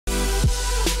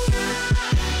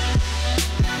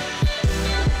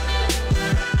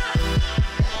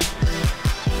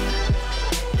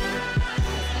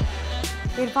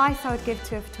advice I would give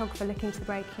to a photographer looking to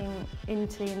breaking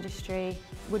into the industry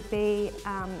would be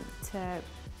to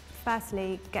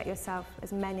firstly get yourself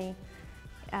as many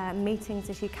meetings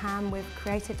as you can with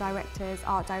creative directors,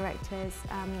 art directors.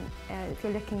 If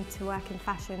you're looking to work in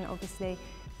fashion, obviously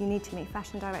you need to meet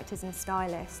fashion directors and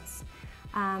stylists.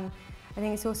 I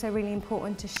think it's also really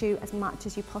important to shoot as much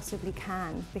as you possibly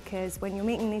can, because when you're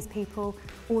meeting these people,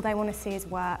 all they want to see is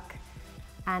work,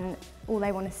 and all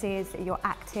they want to see is that you're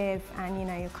active and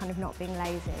you're kind of not being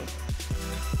lazy.